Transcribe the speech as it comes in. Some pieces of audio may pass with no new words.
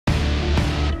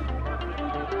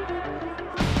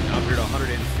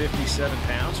157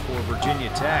 pounds for Virginia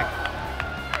Tech.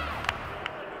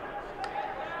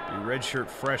 The redshirt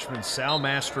freshman Sal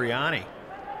Mastriani.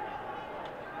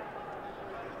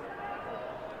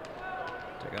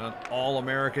 Taking on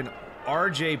All-American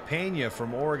R.J. Pena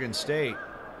from Oregon State.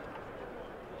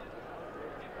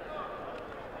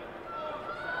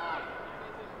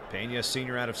 Pena,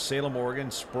 senior out of Salem,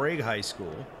 Oregon, Sprague High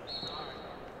School.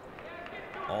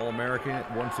 All-American at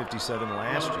 157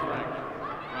 last year.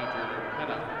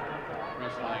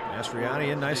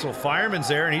 Mastriani in, nice little fireman's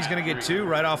there, and he's going to get two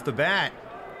right off the bat.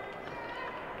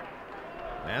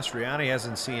 Mastriani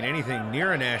hasn't seen anything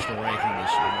near a national ranking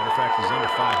this year. Matter of fact, he's under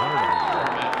 500 on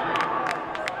the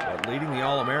year. But leading the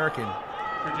All-American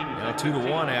now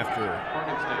 2-1 after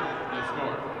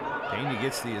Pena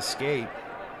gets the escape.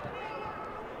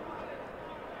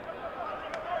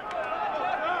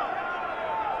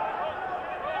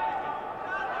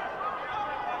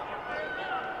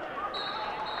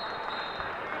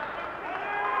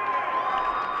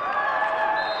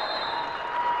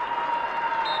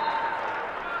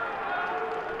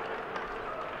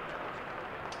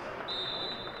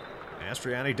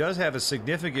 Mastriani does have a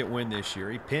significant win this year.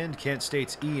 He pinned Kent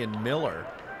State's Ian Miller,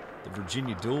 the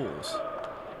Virginia Duals.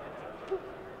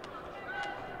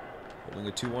 Holding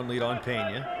a 2-1 lead on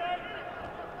Pena.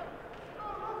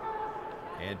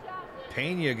 And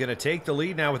Pena going to take the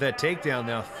lead now with that takedown.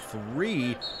 Now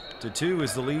 3-2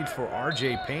 is the lead for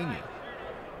R.J. Pena.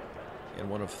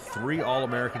 And one of 3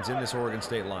 All-Americans in this Oregon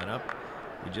State lineup.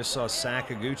 We just saw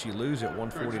Sakaguchi lose at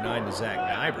 149 to Zach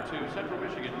Nyberg. Central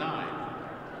Michigan 9.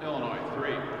 Illinois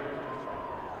 3.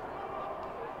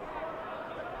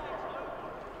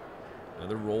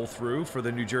 Another roll through for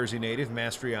the New Jersey native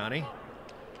Mastriani.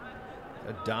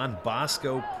 A Don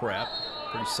Bosco prep.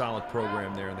 Pretty solid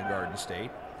program there in the Garden State.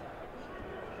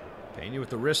 Pena with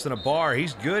the wrist and a bar.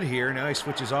 He's good here. Now he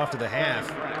switches off to the half.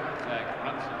 Zach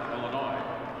Brunson, Illinois.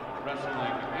 Wrestling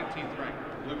 18th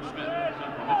ranked Luke Smith,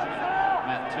 Central Michigan,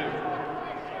 Mat 2.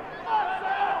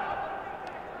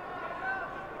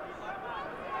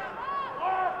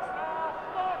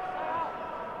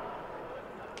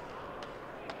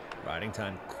 Riding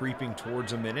time creeping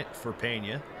towards a minute for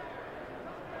Pena.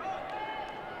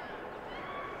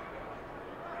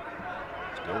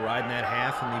 Still riding that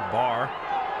half in the bar.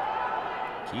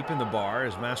 Keeping the bar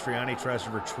as Mastriani tries to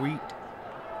retreat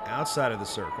outside of the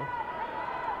circle.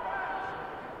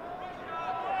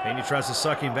 Pena tries to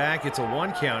suck him back. Gets a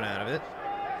 1 count out of it.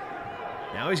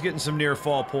 Now he's getting some near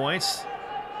fall points.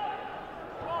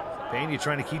 Pena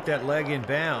trying to keep that leg in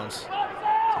bounds.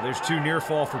 So there's 2 near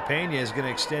fall for Pena. Is going to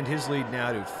extend his lead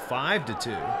now to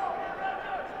 5-2.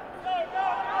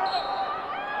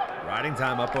 Riding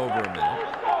time up over a minute.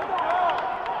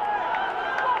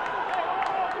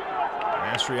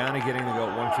 Mastriani getting the go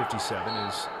at 157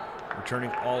 is returning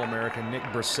All-American Nick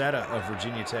Bracetta of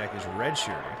Virginia Tech is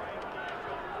redshirting.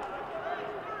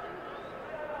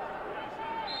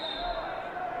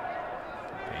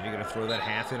 Pena going to throw that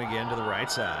half in again to the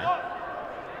right side.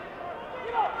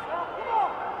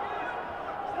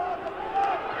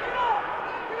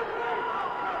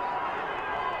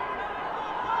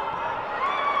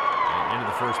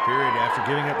 First period after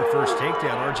giving up the first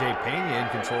takedown. R.J. Pena in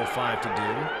control 5-2.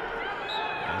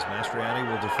 As Mastriani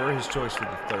will defer his choice for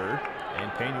the third,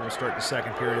 and Pena will start the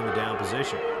second period in the down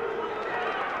position.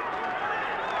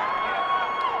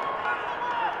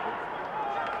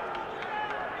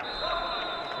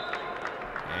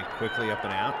 And quickly up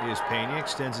and out is Pena.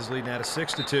 Extends his lead now to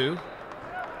 6-2.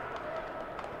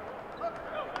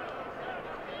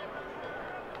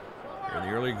 Here in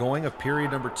the early going of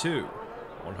period number 2.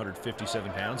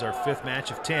 157 pounds, our 5th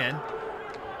match of 10.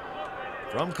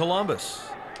 From Columbus,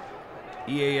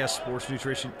 EAS Sports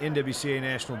Nutrition NWCA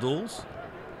National Duals.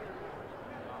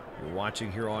 You're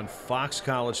watching here on Fox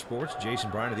College Sports. Jason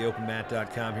Bryan of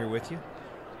theopenmat.com here with you.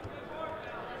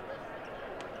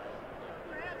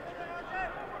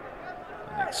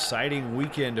 An exciting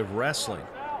weekend of wrestling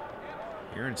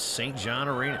here in St. John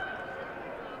Arena.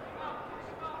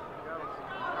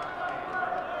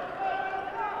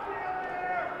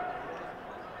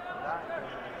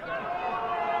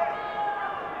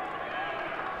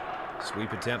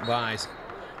 Sweep attempt by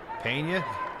Pena.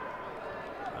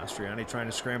 Mastriani trying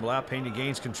to scramble out. Pena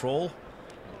gains control.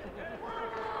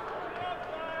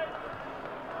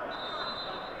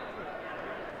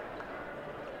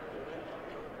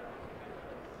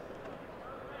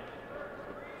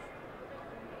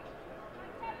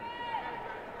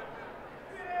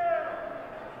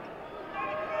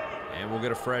 And we'll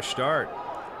get a fresh start.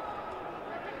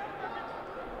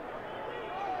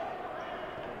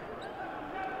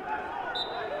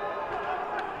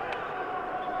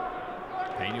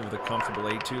 Pena with a comfortable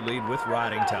 8-2 lead with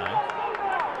riding time.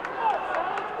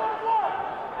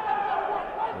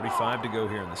 45 to go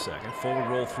here in the second. Forward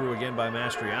roll through again by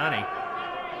Mastriani.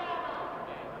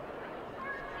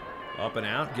 Up and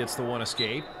out, gets the one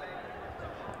escape.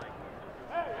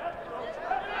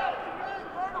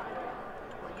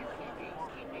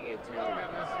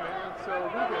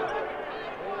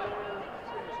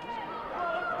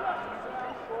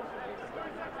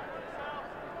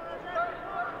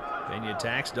 Pena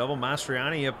attacks, double.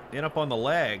 Mastriani up on the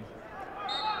leg.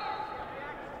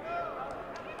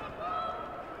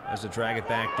 Has to drag it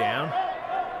back down.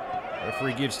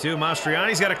 Referee gives two.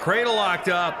 Mastriani's got a cradle locked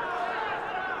up.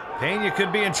 Pena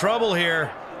could be in trouble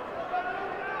here.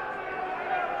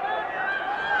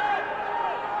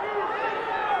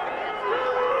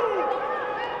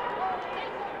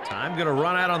 Time going to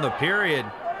run out on the period.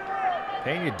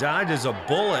 Pena dodges a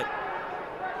bullet.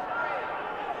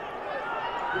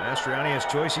 Mastriani has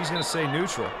choice. He's going to say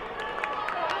neutral.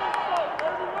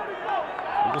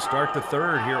 We'll start the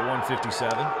third here at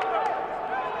 157.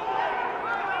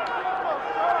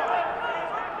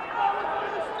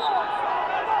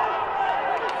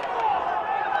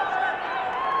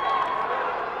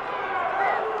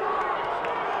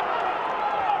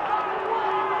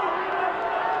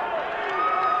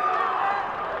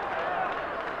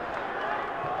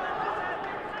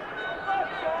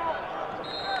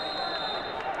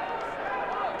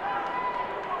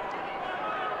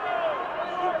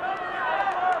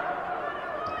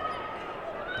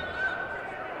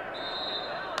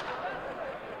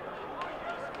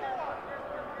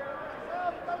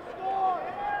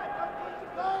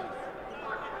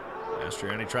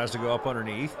 Mastriani tries to go up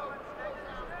underneath.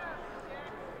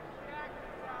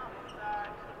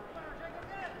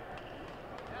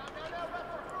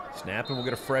 Snap, and we'll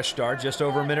get a fresh start. Just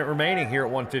over a minute remaining here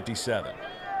at 157.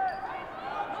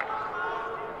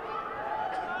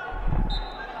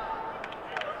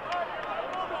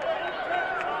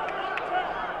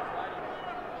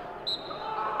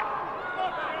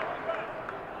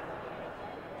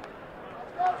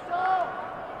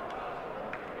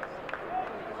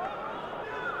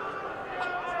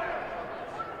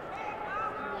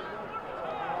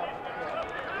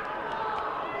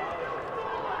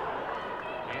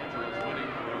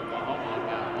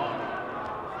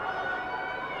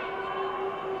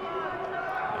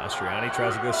 Mastriani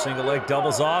tries to go single leg,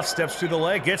 doubles off, steps through the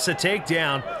leg, gets the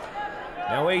takedown.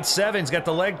 Now 8-7's got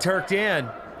the leg turked in.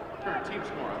 Current team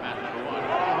score, match number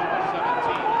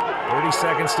 1, 30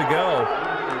 seconds to go.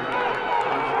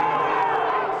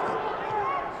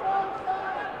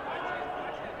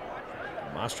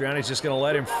 Mastriani's just going to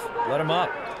let him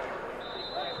up.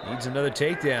 Needs another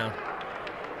takedown.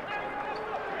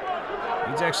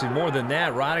 Needs actually more than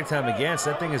that. Riding time against.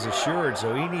 That thing is assured,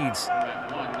 so he needs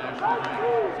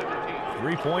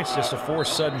 3 points just to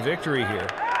force sudden victory here.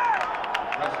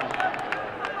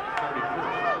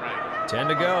 10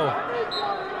 to go.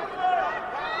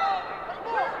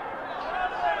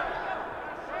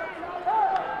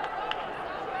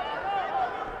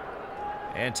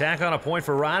 And tack on a point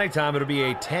for riding time. It'll be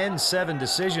a 10-7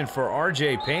 decision for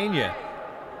RJ Pena.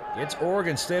 Gets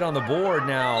Oregon State on the board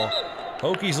now.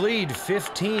 Hokies lead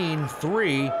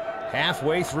 15-3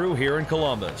 halfway through here in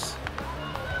Columbus.